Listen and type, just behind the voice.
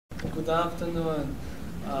Good afternoon,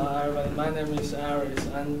 everyone. My name is Aris,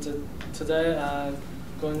 and today I'm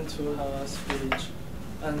going to have a speech.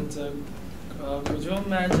 And could you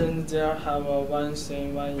imagine there have one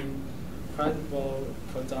thing, one incredible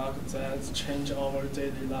product that change our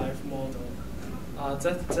daily life model?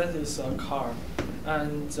 That is a car.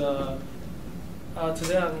 And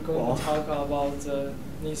today I'm going to talk about the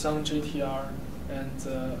Nissan GTR and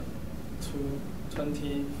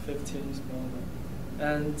 2015 model.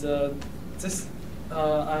 And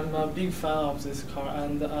I'm a big fan of this car,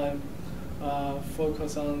 and I'm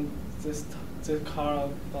focused on this car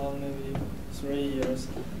about maybe 3 years.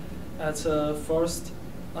 At first,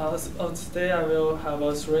 today I will have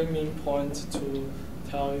a 3 main points to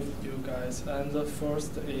tell you guys. And the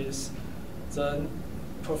first is the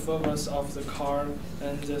performance of the car,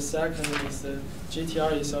 and the second is the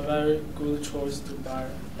GTR is a very good choice to buy,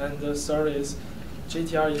 and the third is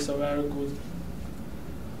GTR is a very good.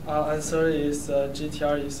 And third is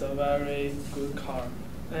GTR is a very good car,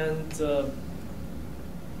 and the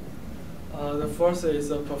fourth is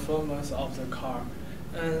the performance of the car.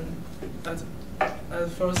 And at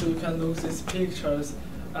first you can look these pictures,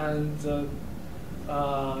 and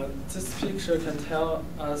this picture can tell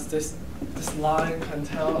us this line can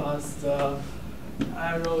tell us the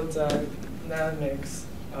aerodynamics.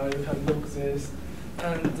 You can look this,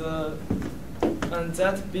 and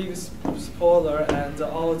that big spoiler and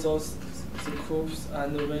all those the coupes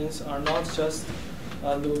and the wings are not just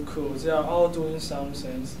look cool. They are all doing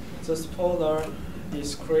something. The spoiler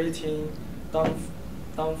is creating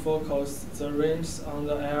down focus. The rings on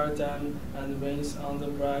the air dam and wings on the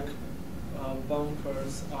brake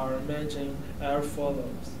bumpers are managing air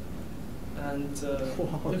follows. And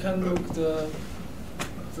you can look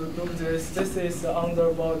this. This is the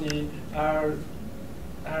underbody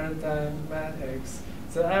aerodynamics.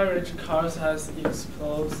 The average car has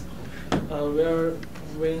exposed where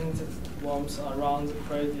wind warms around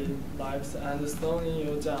pretty lives and slowing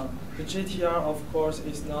you down. The GTR, of course,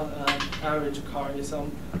 is not an average car. Its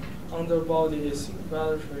underbody is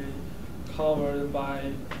relatively covered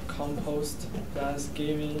by compost, thus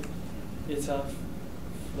giving it a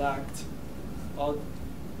flat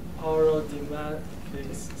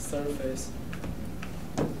aerodynamic surface.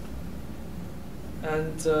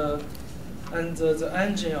 And the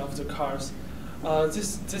engine of the cars.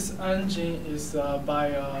 This engine is by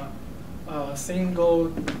a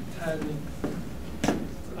single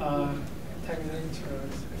technician,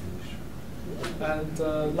 and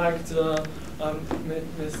like the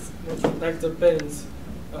Benz,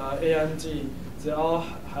 AMG, they all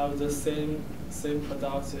have the same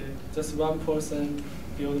product. Just one person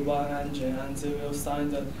build one engine, and they will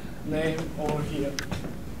sign the name over here.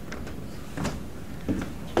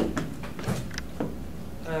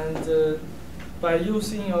 And by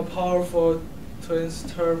using a powerful twin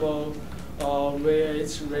turbo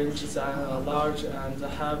V8 range than a large and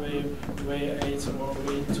heavy V8 or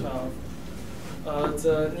V12,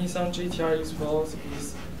 the Nissan GTR Explode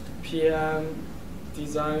is PM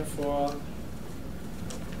designed for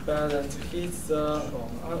balance. Hit the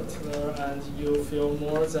outlet and you feel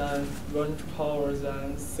more than range power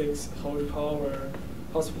than 6 horsepower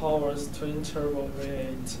twin turbo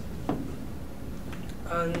V8.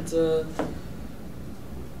 And the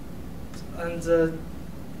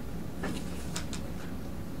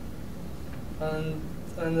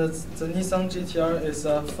Nissan GTR is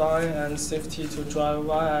fine and safety to drive.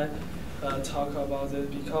 Why I talk about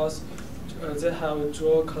it? Because they have a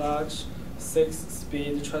dual clutch,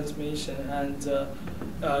 6-speed transmission, and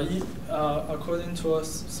according to a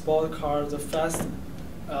sport car, the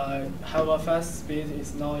have a fast speed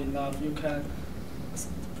is not enough. You can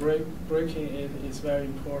braking it is very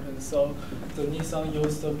important. So the Nissan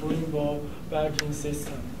used the Brembo braking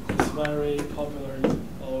system. It's very popular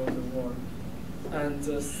all over the world. And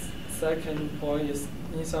the second point is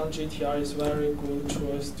Nissan GTR is very good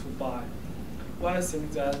choice to buy. Why I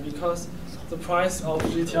think that? Because the price of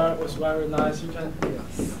GTR was very nice. You can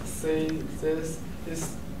see this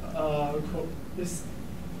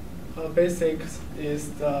basic is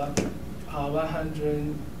the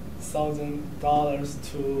 $100,000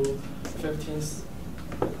 to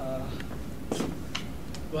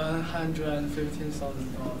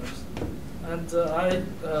 $115,000. And I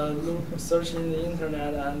search in the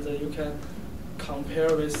internet, and you can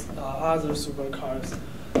compare with other supercars.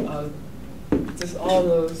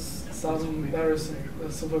 Some very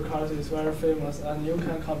supercars is very famous, and you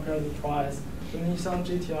can compare the price. The Nissan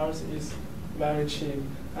GTRs is very cheap,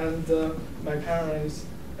 and my parents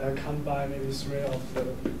can buy maybe 3 of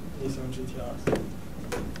the Nissan GTRs.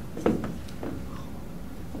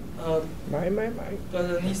 But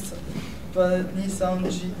Nissan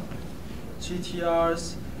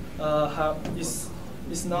GTRs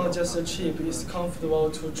it's not just cheap. It's comfortable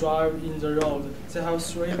to drive in the road. They have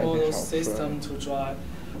 3 model system to drive.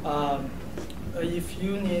 If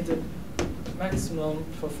you need maximum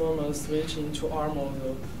performance, switch into R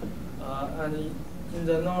model, and in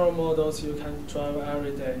the normal models you can drive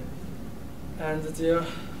every day. And there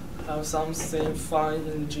have something fun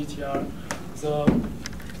in GTR.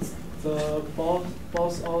 The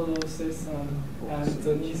both auto system and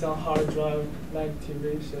the Nissan hard drive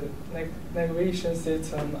navigation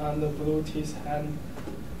system and the Bluetooth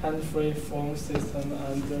hand-free phone system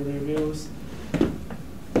and the reviews.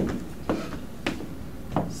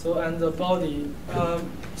 So and the body,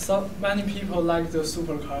 many people like the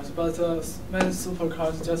supercars, but many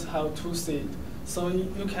supercars just have 2 seats. So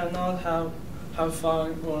you cannot have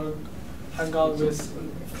fun or hang out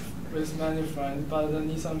with many friends, but the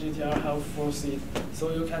Nissan GTR have 4 seats, so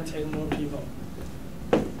you can take more people.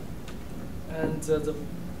 And the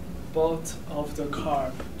bolt of the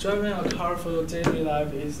car. Driving a car for your daily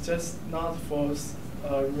life is just not for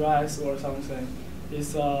a race or something.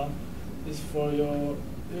 It's for your,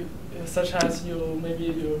 such as maybe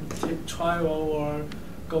you travel or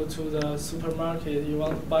go to the supermarket, you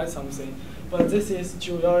want to buy something. But this is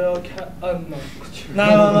 911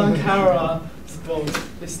 Carrera's boat.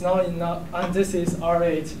 It's not enough, and this is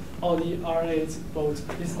R8, Audi R8 boat.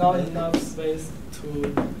 It's not enough space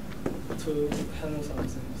to handle some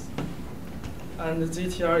things. And the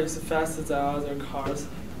GTR is faster than other cars.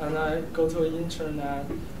 And I go to the internet,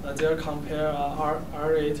 they compare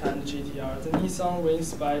R8 and GTR. The Nissan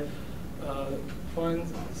wins by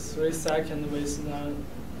 0.3 seconds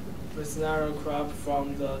with narrow crop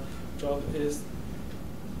from the drop is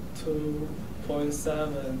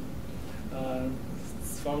 2.7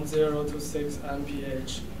 from 0 to 6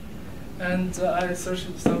 mph. And I searched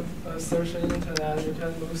search the internet. You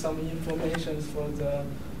can look some information for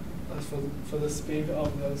the speed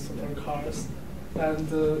of the supercars, and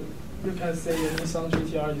you can say the Nissan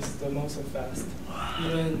GTR is the most fast.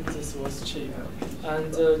 Even this was cheap,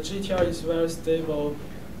 and GTR is very stable,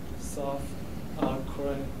 soft,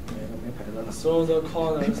 correct. Through the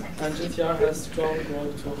corners, and GTR has strong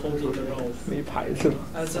growth to hold in the road.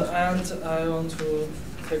 At the end, I want to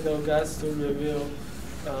take a guess to review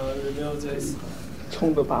this.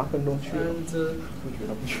冲着8分钟去。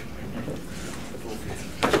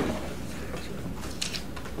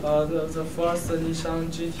And the first Nissan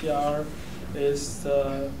GTR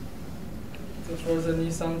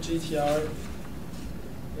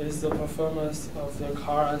is the performance of the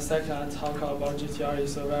car, and second I talk about GTR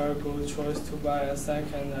is a very good choice to buy, and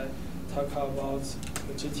second I talk about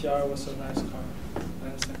the GTR was a nice car.